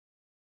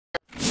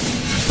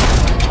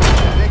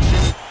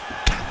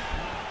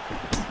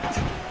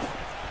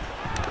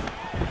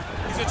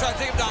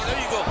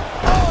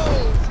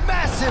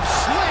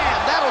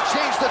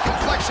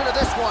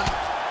one.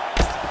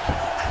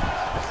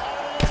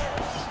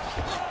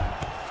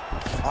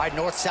 All right,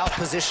 north-south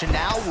position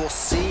now. We'll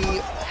see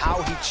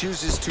how he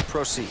chooses to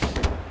proceed.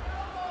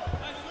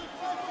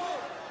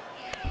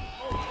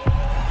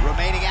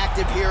 Remaining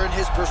active here in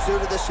his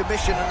pursuit of the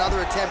submission.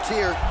 Another attempt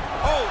here.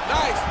 Oh,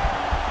 nice.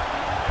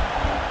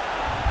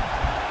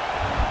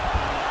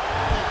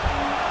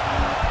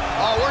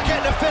 Oh, we're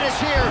getting a finish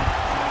here.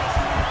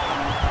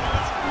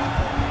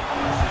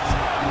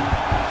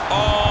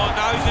 Oh,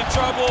 now he's in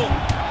trouble.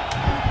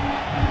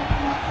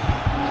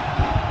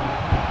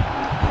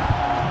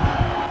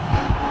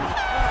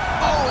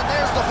 Oh, and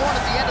there's the horn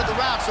at the end of the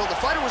round. So the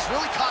fighter was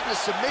really caught in a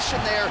submission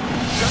there.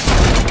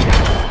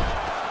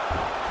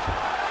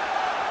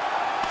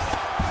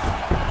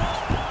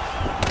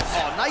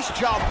 Oh, nice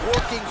job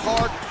working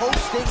hard,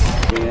 posting.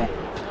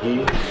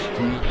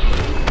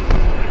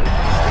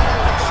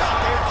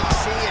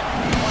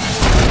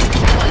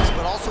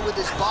 But also with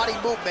his body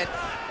movement,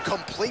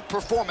 complete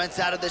performance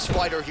out of this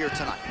fighter here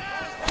tonight.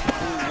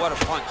 Ooh, what a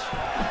punch.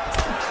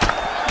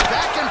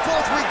 Back and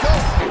forth we go.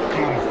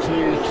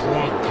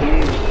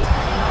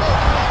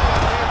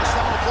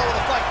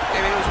 I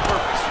mean, it was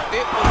perfect.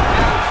 It was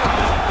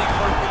absolutely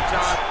perfect,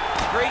 John.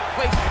 Great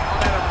placement on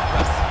that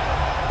uppercut.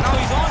 Now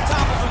he's on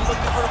top of him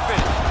looking for the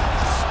finish.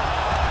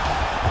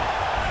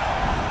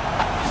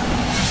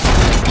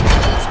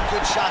 Some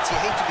good shots. You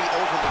hate to be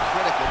overly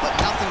critical, but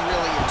nothing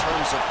really in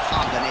terms of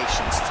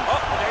combinations. Oh,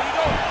 there you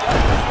go.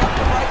 Just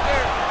right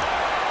there.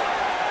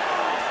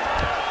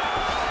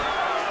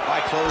 All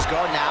right, close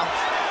guard now.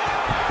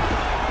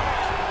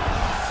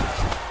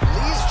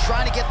 Lee's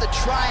trying to get the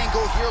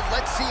triangle here.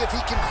 Let's see if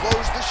he can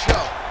close the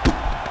show.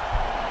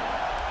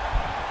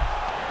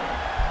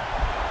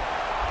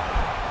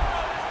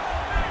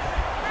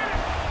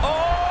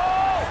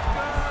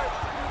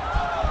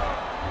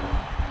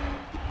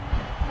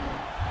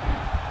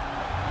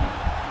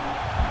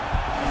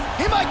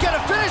 He might get a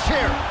finish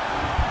here.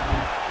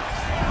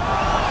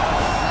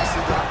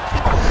 Nicely done.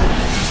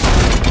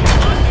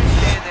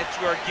 Understand that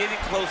you are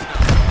getting close now.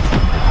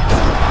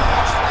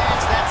 Punch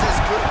lands, that's as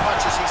good a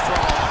punch as he's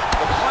thrown on.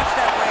 The punch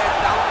that lands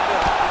down the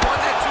middle, the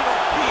one that you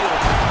don't feel.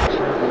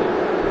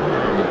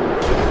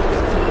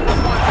 The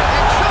one that...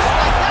 And just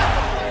like that.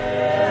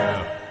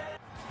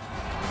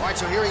 All right,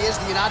 so here he is,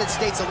 the United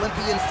States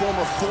Olympian,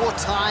 former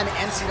four-time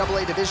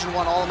NCAA Division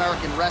I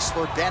All-American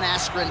wrestler, Ben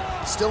Askren,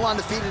 still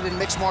undefeated in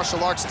mixed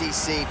martial arts,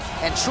 DC.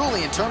 And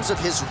truly, in terms of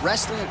his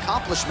wrestling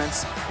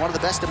accomplishments, one of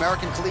the best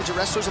American collegiate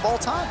wrestlers of all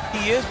time.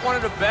 He is one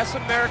of the best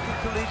American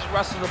collegiate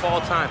wrestlers of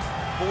all time.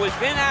 But with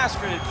Ben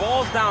Askren, it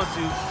boils down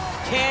to,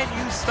 can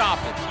you stop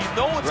it? You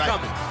know what's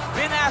coming.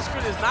 Ben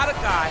Askren is not a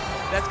guy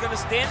that's going to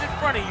stand in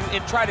front of you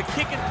and try to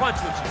kick and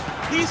punch with you.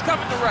 He's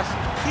coming to wrestle.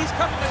 He's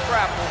coming to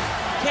grapple.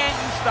 Can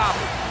you stop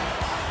it?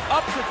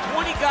 Up to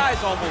 20 guys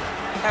almost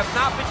have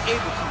not been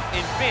able to.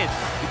 And Ben,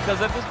 because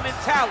of his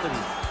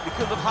mentality,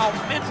 because of how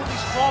mentally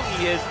strong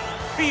he is,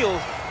 feels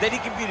that he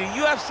can be the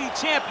UFC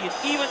champion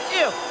even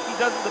if he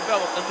doesn't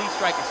develop elite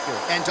striking skills.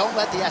 And don't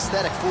let the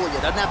aesthetic fool you.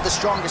 Doesn't have the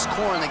strongest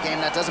core in the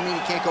game. That doesn't mean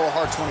he can't go a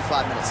hard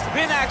 25 minutes.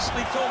 Ben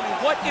actually told me,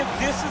 what if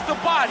this is the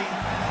body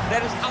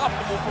that is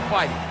optimal for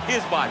fighting? His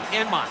body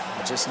and mine.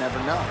 I just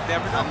never know.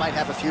 Never know. I might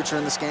have a future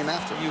in this game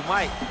after. You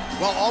might.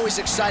 Well, always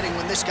exciting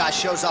when this guy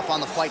shows up on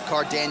the fight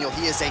card, Daniel.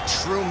 He is a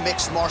true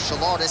mixed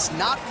martial artist.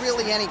 Not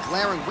really any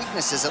glaring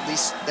weaknesses, at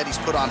least, that he's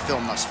put on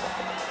film thus far.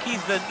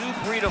 He's the new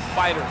breed of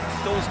fighter.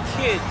 Those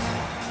kids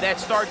that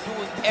start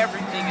doing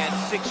everything at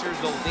 6 years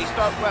old. They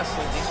start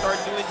wrestling, they start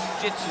doing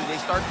jiu-jitsu, they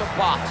start to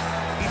box.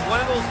 He's one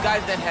of those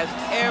guys that has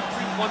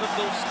every one of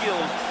those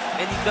skills,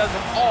 and he does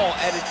them all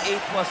at an A+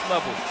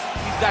 level.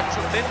 He's got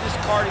tremendous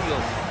cardio.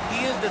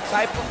 He is the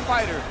type of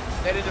fighter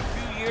that in a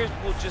few years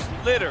will just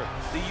litter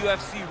the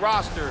UFC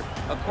roster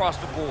across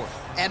the board.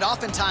 And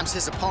oftentimes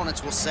his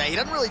opponents will say he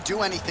doesn't really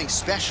do anything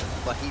special,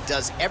 but he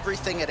does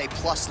everything at a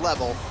plus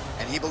level,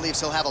 and he believes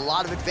he'll have a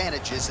lot of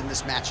advantages in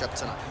this matchup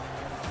tonight.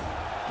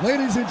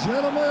 Ladies and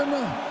gentlemen,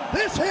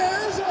 this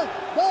is the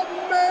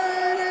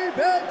main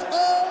event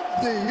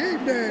of the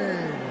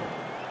evening.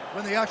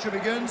 When the action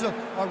begins,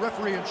 our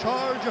referee in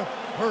charge,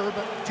 Herb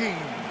Dean.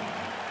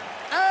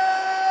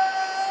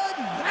 And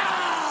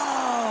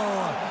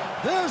now,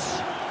 this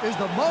is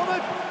the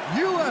moment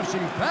UFC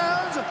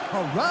fans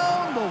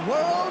around the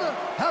world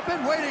have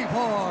been waiting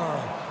for.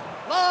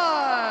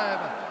 Live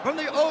from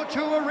the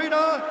O2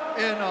 Arena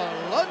in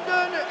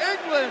London,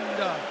 England.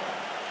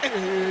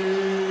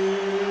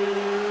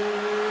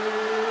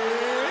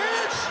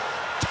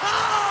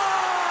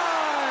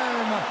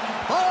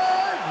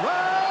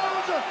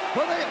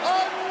 For the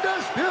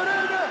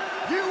undisputed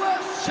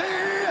UFC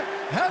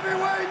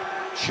Heavyweight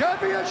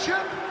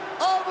Championship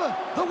of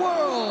the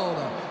world.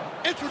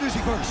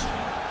 Introducing first,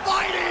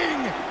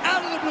 fighting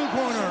out of the blue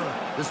corner.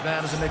 This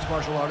man is a mixed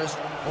martial artist,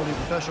 holding a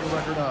professional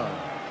record of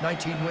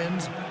 19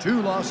 wins,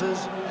 2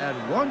 losses, and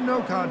 1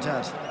 no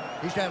contest.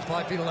 He stands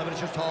 5 feet 11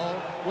 inches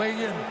tall, weighing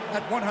in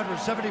at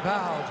 170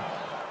 pounds.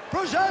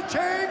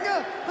 Presenting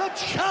the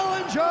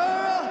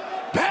challenger,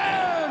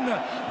 Ben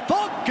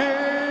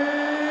 "Funky"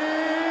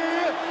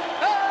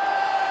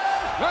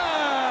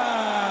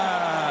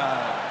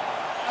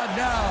 And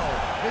now,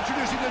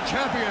 introducing the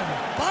champion,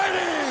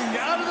 fighting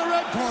out of the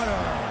red corner.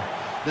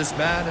 This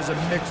man is a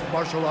mixed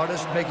martial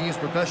artist making his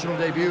professional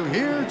debut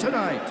here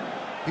tonight.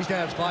 He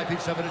stands 5 feet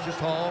 7 inches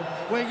tall,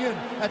 weighing in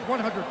at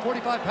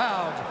 145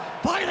 pounds.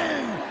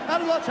 Fighting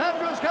out of Los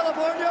Angeles,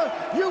 California,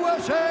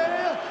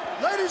 USA.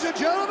 Ladies and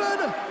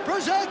gentlemen,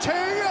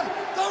 presenting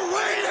the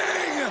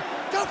reigning,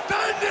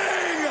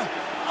 defending,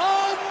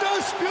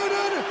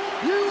 undisputed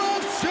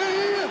UFC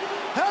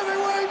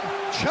heavyweight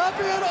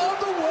champion of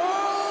the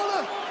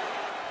world,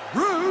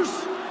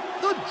 Bruce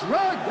the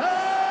Dragon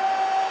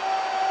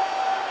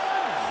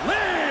Lee.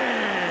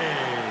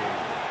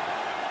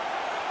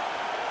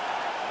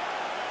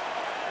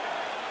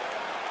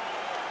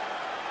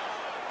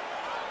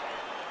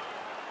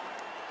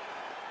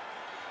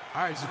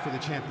 All right, this is for the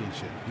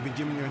championship. You've been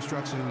given your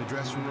instructions in the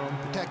dressing room.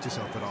 Protect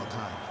yourself at all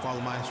times.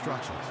 Follow my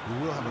instructions.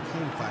 We will have a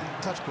clean fight.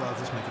 Touch gloves.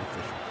 Let's make it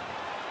official.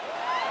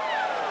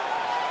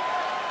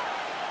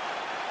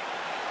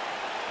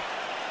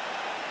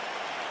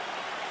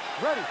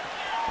 Ready.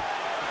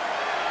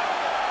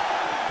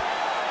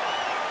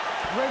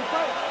 Ready to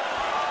fight.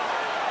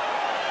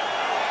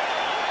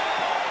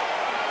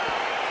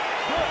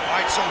 All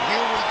right, so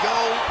here we go,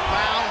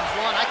 round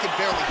one. I can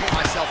barely hear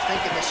myself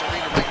think in this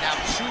arena right now.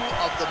 Two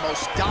of the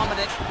most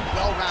dominant,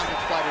 well-rounded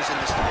fighters in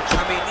this division.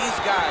 I mean, these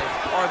guys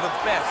are the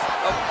best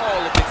of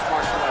all of mixed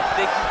martial arts.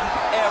 They can do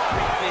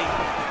everything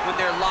when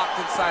they're locked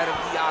inside of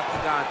the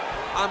octagon.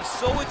 I'm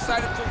so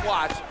excited to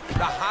watch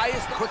the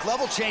highest... Quick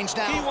level change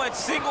now. He went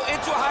single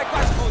into a high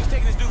cross. Oh, he's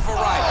taking this dude for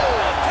a ride.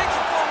 Oh, takes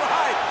him for a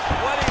ride.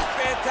 What a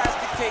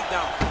fantastic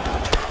takedown.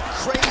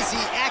 Crazy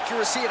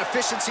accuracy and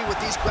efficiency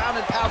with these ground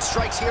and pound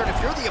strikes here. And if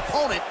you're the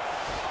opponent,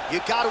 you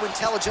got to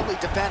intelligently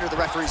defend or the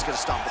referee's going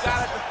to stomp it.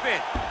 Got to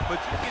defend. But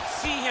you can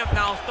see him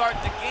now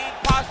starting to gain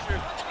posture,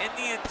 and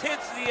the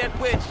intensity at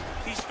which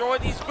he's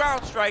throwing these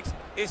ground strikes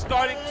is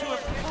starting to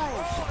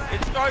improve.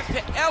 It's starting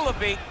to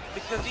elevate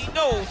because he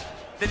knows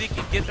that he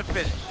can get the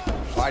finish.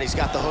 All right, he's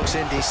got the hooks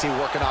in, DC,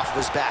 working off of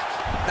his back.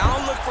 Now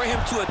look for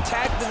him to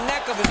attack the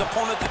neck of his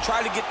opponent to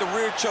try to get the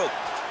rear choke.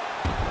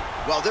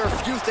 Well, there are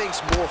few things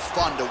more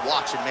fun to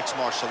watch in mixed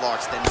martial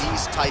arts than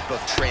these type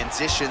of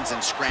transitions and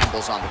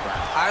scrambles on the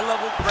ground.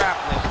 High-level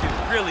grappling can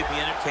really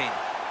be entertaining.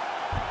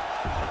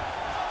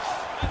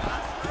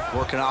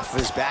 Working off of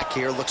his back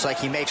here. Looks like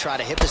he may try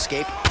to hip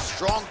escape.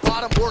 Strong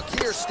bottom work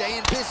here,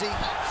 staying busy.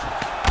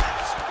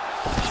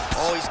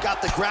 Oh, he's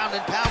got the ground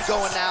and pound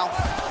going now.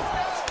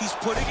 He's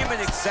putting him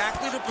in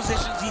exactly the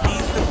positions he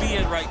needs to be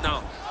in right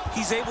now.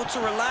 He's able to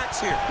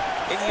relax here.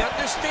 And he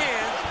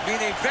understands,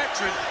 being a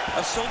veteran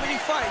of so many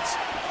fights,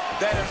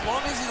 that as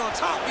long as he's on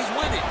top, he's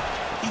winning.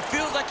 He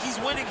feels like he's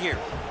winning here.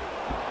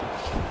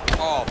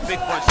 Oh, big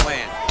punch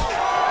land.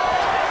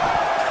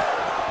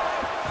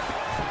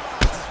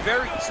 It's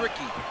very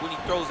tricky when he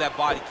throws that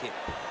body kick.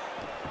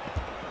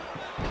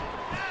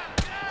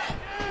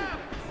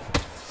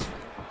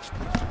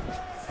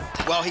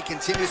 Well, he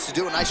continues to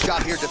do a nice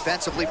job here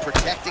defensively,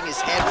 protecting his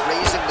head,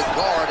 raising the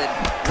guard, and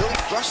really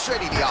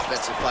frustrating the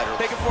offensive fighter.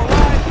 Taking for a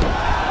ride.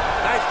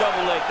 Nice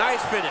double leg,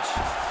 nice finish.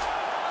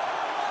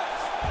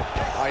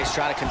 All right, he's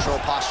trying to control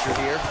posture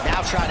here.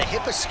 Now trying to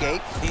hip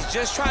escape. He's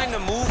just trying to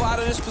move out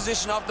of this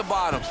position off the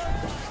bottom.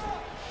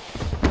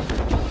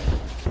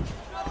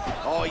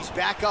 Oh, he's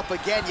back up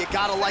again. You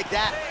gotta like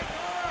that.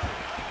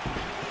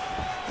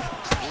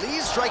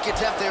 Lee's strike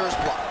attempt there is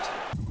blocked.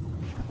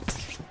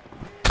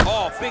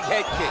 Oh, big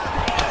head kick.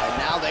 And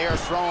now they are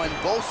throwing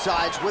both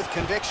sides with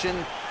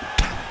conviction.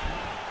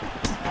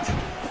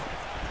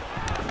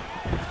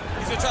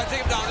 He's gonna try to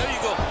take him down. There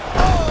you go.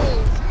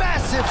 Oh,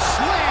 massive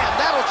slam.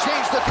 That'll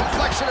change the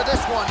complexion of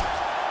this one.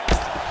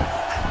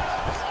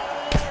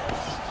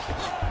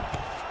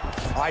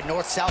 All right,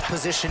 north-south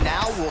position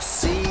now. We'll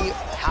see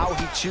how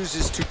he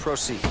chooses to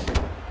proceed.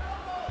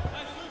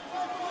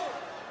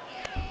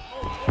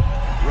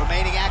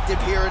 Remaining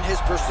active here in his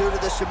pursuit of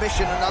the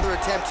submission. Another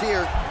attempt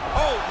here.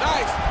 Oh,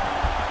 nice.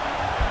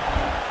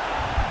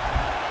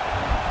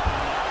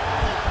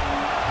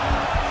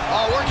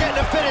 Oh, we're getting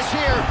a finish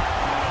here.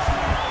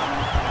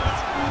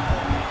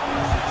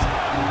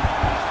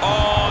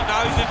 Oh,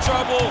 now he's in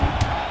trouble.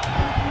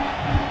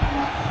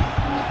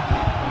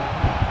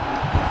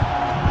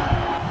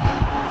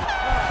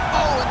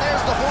 Oh, and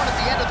there's the horn at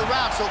the end of the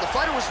round. So the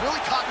fighter was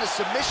really caught in a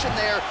submission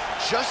there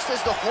just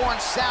as the horn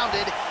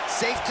sounded.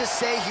 Safe to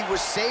say he was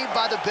saved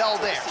by the bell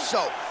there.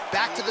 So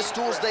back to the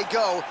stools they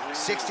go.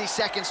 60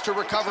 seconds to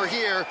recover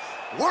here.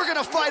 We're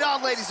gonna fight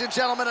on, ladies and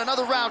gentlemen.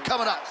 Another round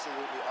coming up.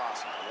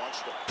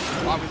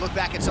 While we look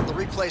back at some of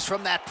the replays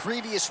from that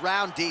previous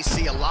round,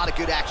 DC, a lot of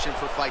good action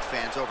for fight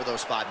fans over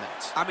those 5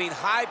 minutes. I mean,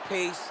 high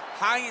pace,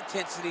 high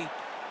intensity,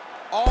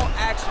 all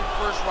action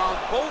first round,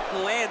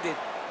 both landed,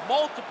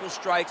 multiple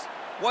strikes.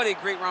 What a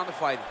great round of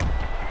fighting.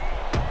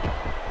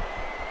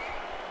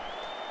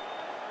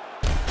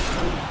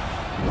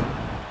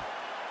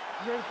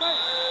 Ready to fight?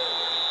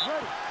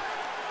 Ready.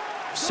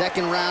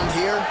 Second round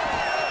here.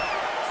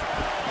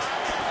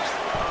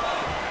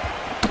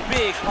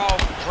 Big,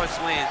 powerful punch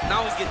lands.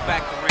 Now he gets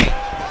back to range.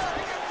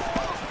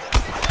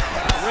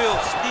 Real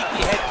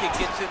sneaky head kick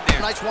jumps in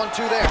there. Nice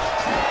 1-2 there.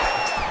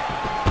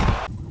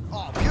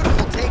 Oh,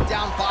 beautiful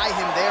takedown by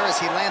him there as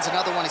he lands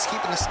another one. He's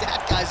keeping the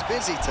stat guys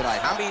busy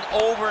tonight, huh? I mean,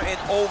 over and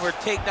over,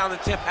 takedown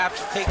attempt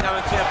after takedown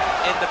attempt,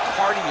 and the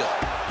cardio.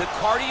 The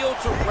cardio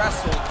to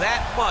wrestle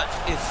that much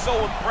is so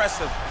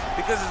impressive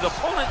because his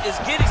opponent is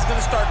going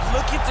to start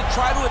looking to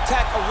try to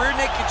attack a rear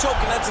naked choke,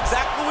 and that's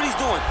exactly what he's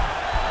doing.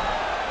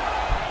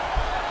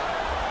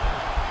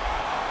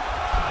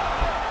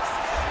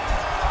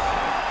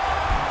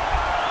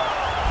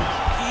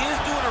 He is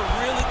doing a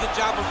really good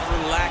job of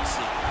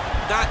relaxing,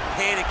 not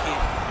panicking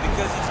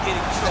because he's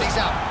getting choked. And he's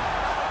out.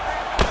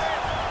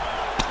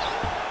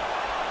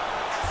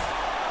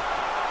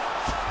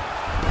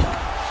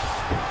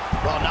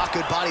 Well, not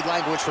good body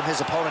language from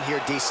his opponent here,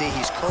 DC.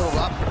 He's curled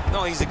up.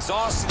 No, he's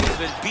exhausted. He's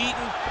been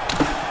beaten.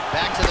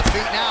 Back to the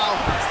feet now.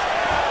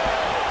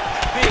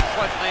 Big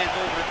punch lands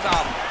over the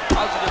top.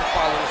 How's he going to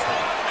follow this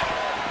one?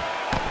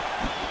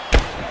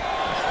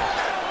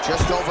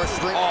 Just over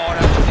 3. Oh,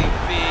 that was a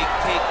big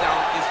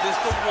takedown. Is this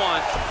the one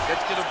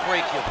that's going to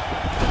break him?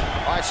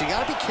 All right, so you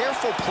got to be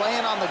careful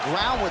playing on the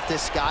ground with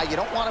this guy. You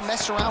don't want to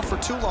mess around for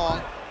too long.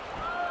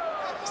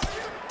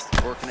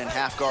 Working in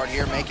half guard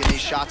here, making these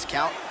shots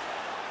count.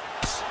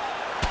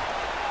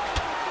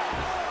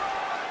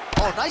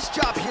 Oh, nice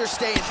job here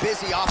staying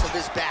busy off of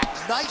his back.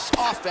 Nice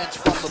offense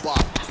from the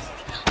bottom.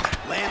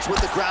 Lands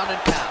with the ground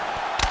and pound.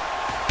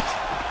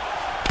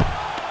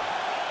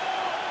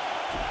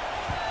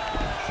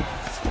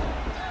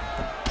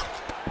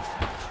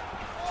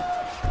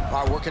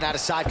 All right, working out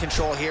of side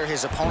control here.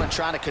 His opponent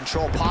trying to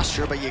control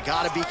posture, but you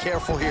got to be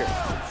careful here.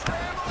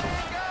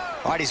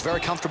 All right, he's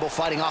very comfortable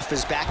fighting off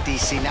his back,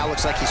 DC. Now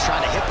looks like he's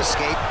trying to hip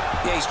escape.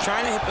 Yeah, he's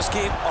trying to hip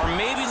escape or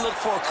maybe look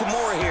for a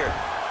Kimura here.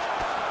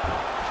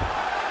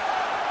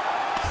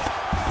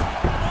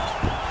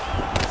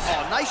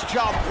 Nice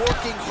job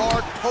working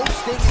hard,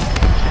 posting. He's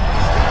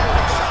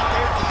shot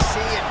there, DC,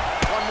 and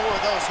one more of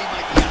those, he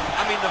might be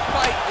out. I mean, the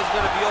fight is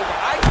going to be over.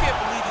 I can't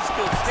believe he's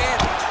still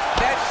standing.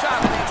 That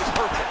shot was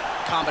perfect.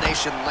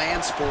 Combination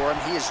lands for him.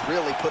 He is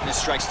really putting his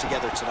strikes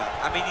together tonight.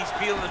 I mean, he's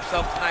feeling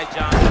himself tonight,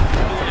 John.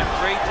 He's doing a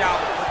great job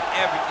of putting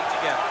everything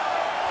together.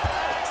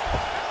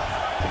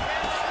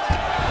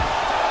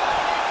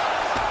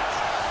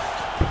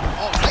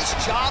 Oh, nice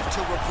job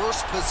to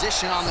reverse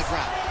position on the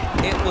ground.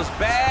 It was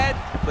bad,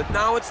 but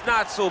now it's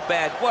not so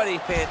bad. What a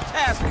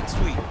fantastic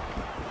sweep.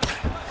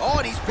 Oh,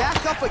 and he's back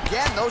up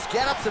again. Those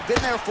get-ups have been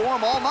there for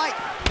him all night.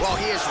 Well,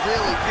 he has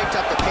really picked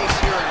up the pace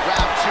here in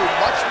round 2.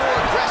 Much more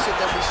aggressive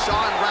than we saw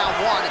in round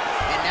 1,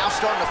 and now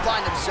starting to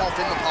find himself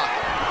in the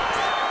pocket.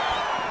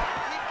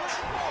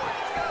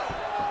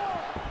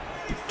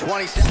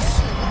 20 seconds.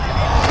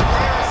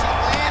 There as he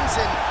lands,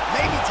 and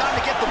maybe time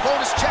to get the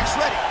bonus checks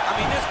ready. I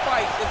mean, this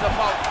fight is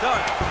about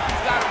done.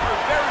 He's got him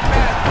hurt very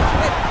bad.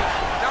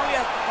 Now he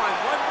has to find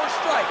one more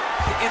strike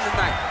to end the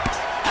night.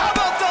 How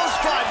about those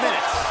 5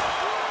 minutes?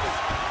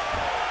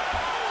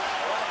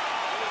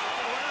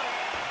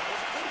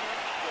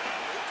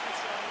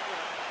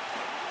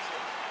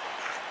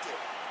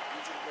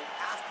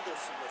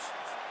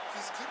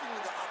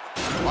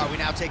 All right, we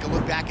now take a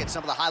look back at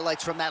some of the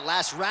highlights from that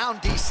last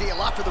round, DC. A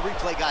lot for the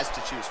replay guys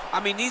to choose from. I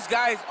mean, these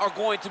guys are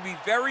going to be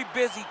very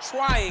busy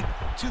trying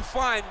to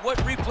find what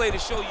replay to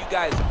show you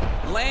guys.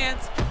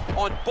 Lands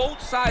on both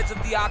sides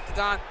of the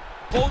octagon.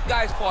 Both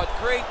guys fought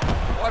great.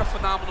 What a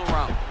phenomenal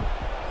round.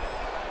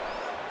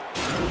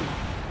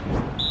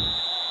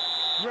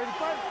 Ready to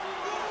fight?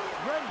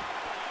 Ready.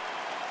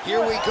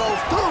 Here we go,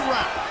 third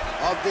round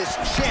of this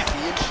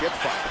championship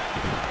fight.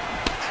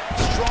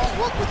 Strong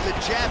work with the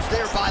jabs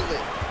there by Lee.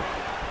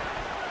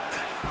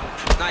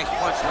 Nice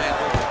punch land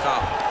over the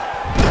top.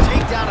 The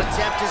takedown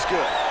attempt is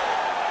good.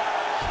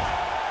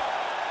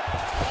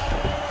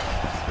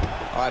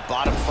 All right,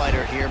 bottom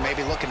fighter here,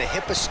 maybe looking to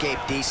hip escape,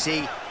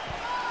 DC.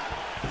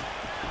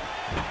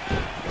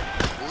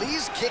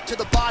 Lee's kick to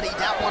the body,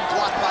 that one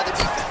blocked by the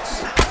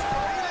defense.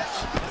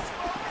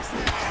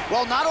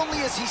 Well, not only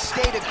has he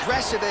stayed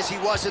aggressive as he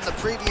was in the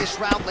previous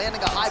round,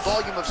 landing a high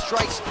volume of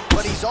strikes,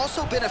 but he's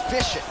also been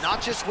efficient, not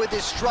just with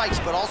his strikes,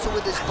 but also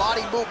with his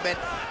body movement.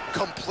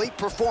 Complete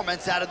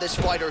performance out of this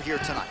fighter here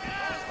tonight.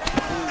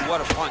 Ooh,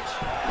 what a punch.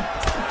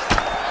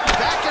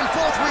 Back and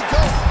forth we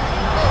go.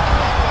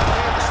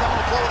 The second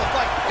to blow of the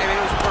fight. I mean,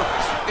 it was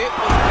perfect. It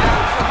was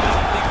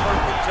absolutely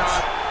perfect,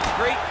 John.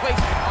 Great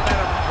placement on that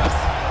uppercut.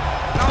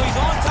 Now he's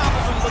on top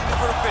of him looking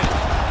for a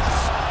finish.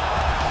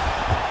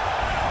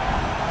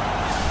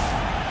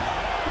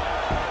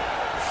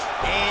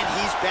 And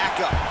he's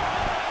back up.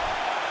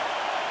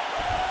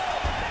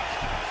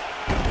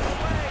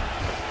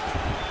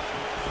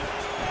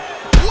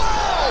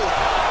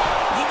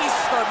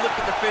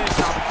 Looking to finish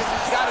out because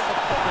he's got his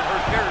opponent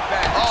hurt very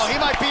bad. Oh,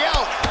 he might be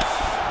out.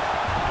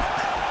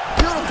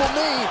 Beautiful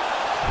knee.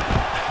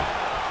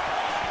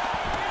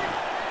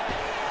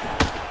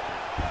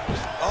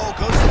 Oh,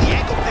 goes to the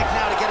ankle pick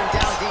now to get him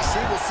down, DC.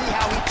 We'll see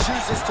how he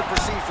chooses to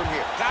proceed from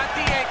here. Got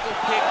the ankle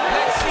pick.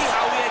 Let's see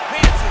how he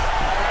advances.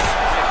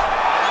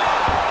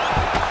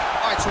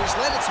 All right, so he's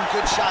landed some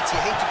good shots.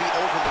 You hate to be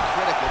overly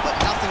critical, but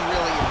nothing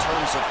really in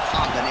terms of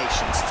combat.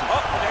 combinations, too.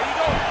 Oh, there you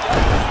go.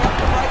 Just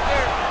right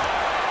there.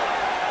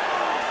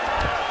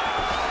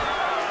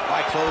 All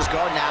right, close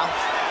guard now.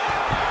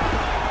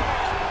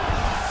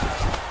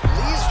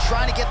 Lee's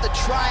trying to get the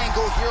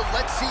triangle here.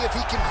 Let's see if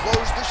he can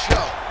close the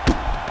show.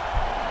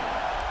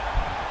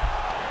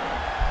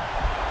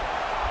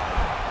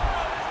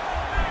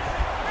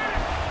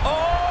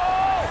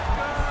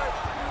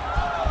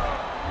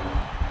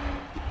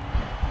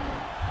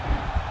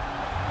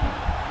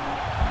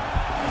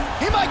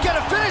 He might get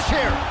a finish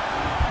here.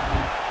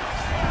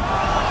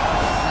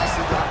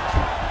 Nicely done.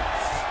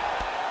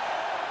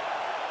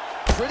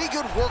 Pretty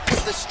good work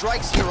with the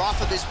strikes here off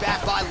of his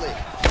back by Lee.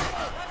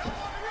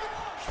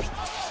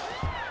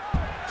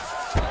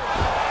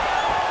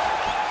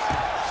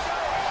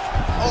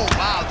 Oh,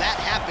 wow, that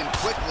happened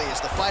quickly as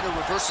the fighter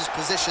reverses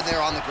position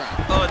there on the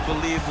ground.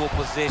 Unbelievable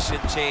position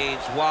change.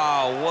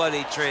 Wow, what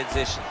a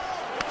transition.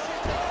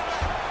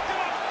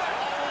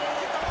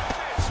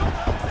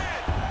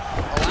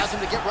 Allows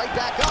him to get right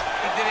back up.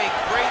 He did a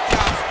great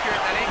job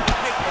securing that ankle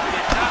kick, but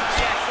did not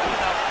react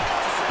enough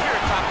to secure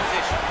a top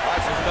position. All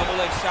right, so double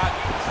leg shot.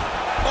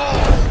 Oh,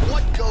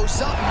 what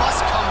goes up must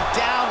come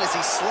down as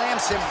he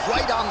slams him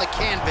right on the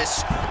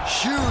canvas.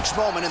 Huge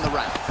moment in the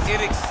round.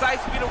 It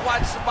excites me to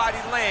watch somebody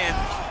land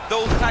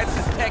those types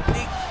of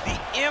techniques. The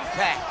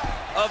impact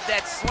of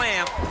that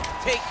slam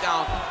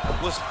takedown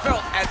was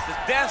felt at the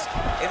desk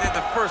and in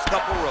the first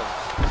couple rows.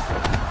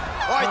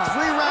 All right,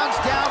 3 rounds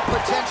down,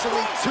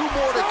 potentially 2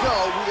 more to go.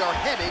 We are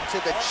headed to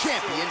the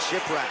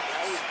championship round.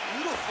 That was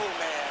beautiful,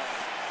 man.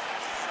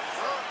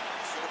 Hurt.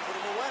 Should have put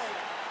him away.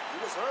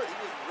 He was hurt. He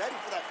was ready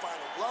for that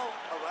final blow.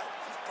 All right.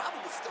 He's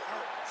probably still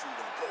hurt. So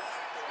you're going to go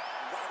out there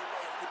right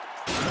away and put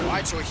the... All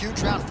right, so a huge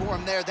round for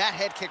him there. That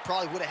head kick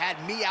probably would have had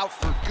me out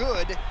for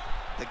good.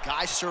 The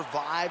guy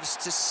survives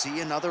to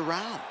see another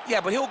round.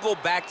 Yeah, but he'll go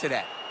back to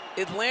that.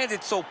 It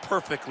landed so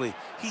perfectly.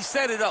 He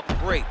set it up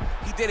great.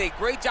 He did a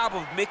great job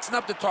of mixing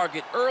up the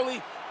target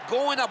early,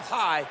 going up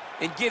high,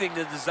 and getting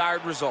the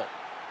desired result.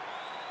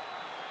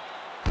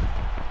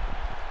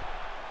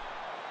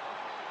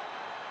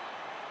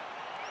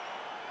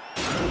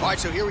 All right,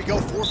 so here we go.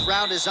 4th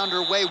round is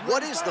underway.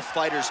 What is the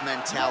fighter's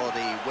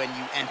mentality when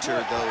you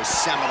enter those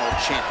seminal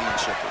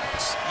championship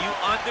rounds? You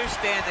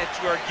understand that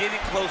you are getting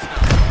close now.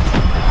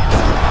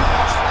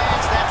 Punch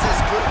lands, that's as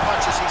good a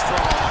punch as he's thrown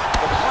all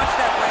night. The punch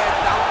that lands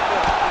down the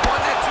middle, the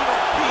one that you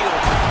don't feel,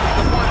 is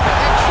the one that...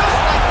 And just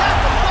like that,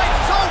 the fight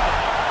is over.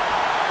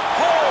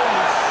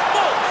 Holy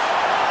smokes!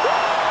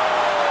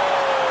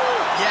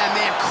 Yeah,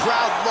 man,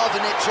 crowd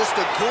loving it. Just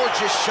a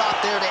gorgeous shot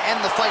there to end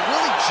the fight.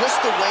 Really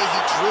just the way he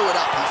drew it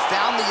up. He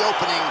found the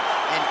opening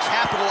and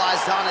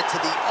capitalized on it to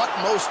the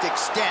utmost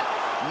extent.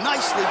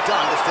 Nicely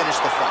done to finish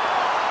the fight.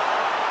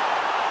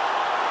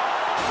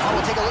 Oh,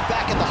 we'll take a look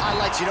back at the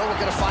highlights. You know we're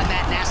going to find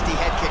that nasty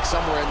head kick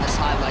somewhere in this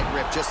highlight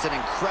rip. Just an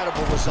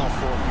incredible result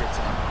for him here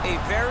tonight. A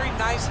very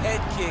nice head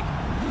kick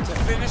to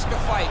finish the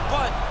fight,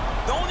 but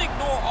don't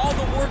ignore all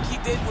the work he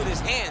did with his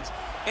hands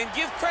and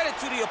give credit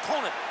to the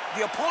opponent.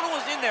 The opponent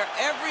was in there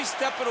every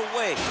step of the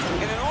way,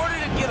 and in order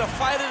to get a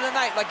fight of the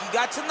night like he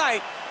got tonight,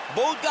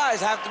 both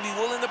guys have to be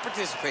willing to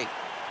participate.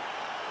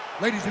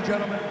 Ladies and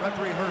gentlemen,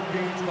 referee Herb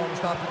Dean's going to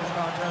stop this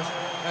contest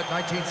at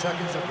 19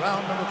 seconds of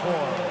round number 4.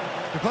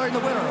 Declaring the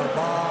winner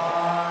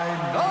by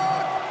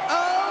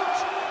knockout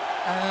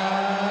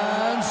and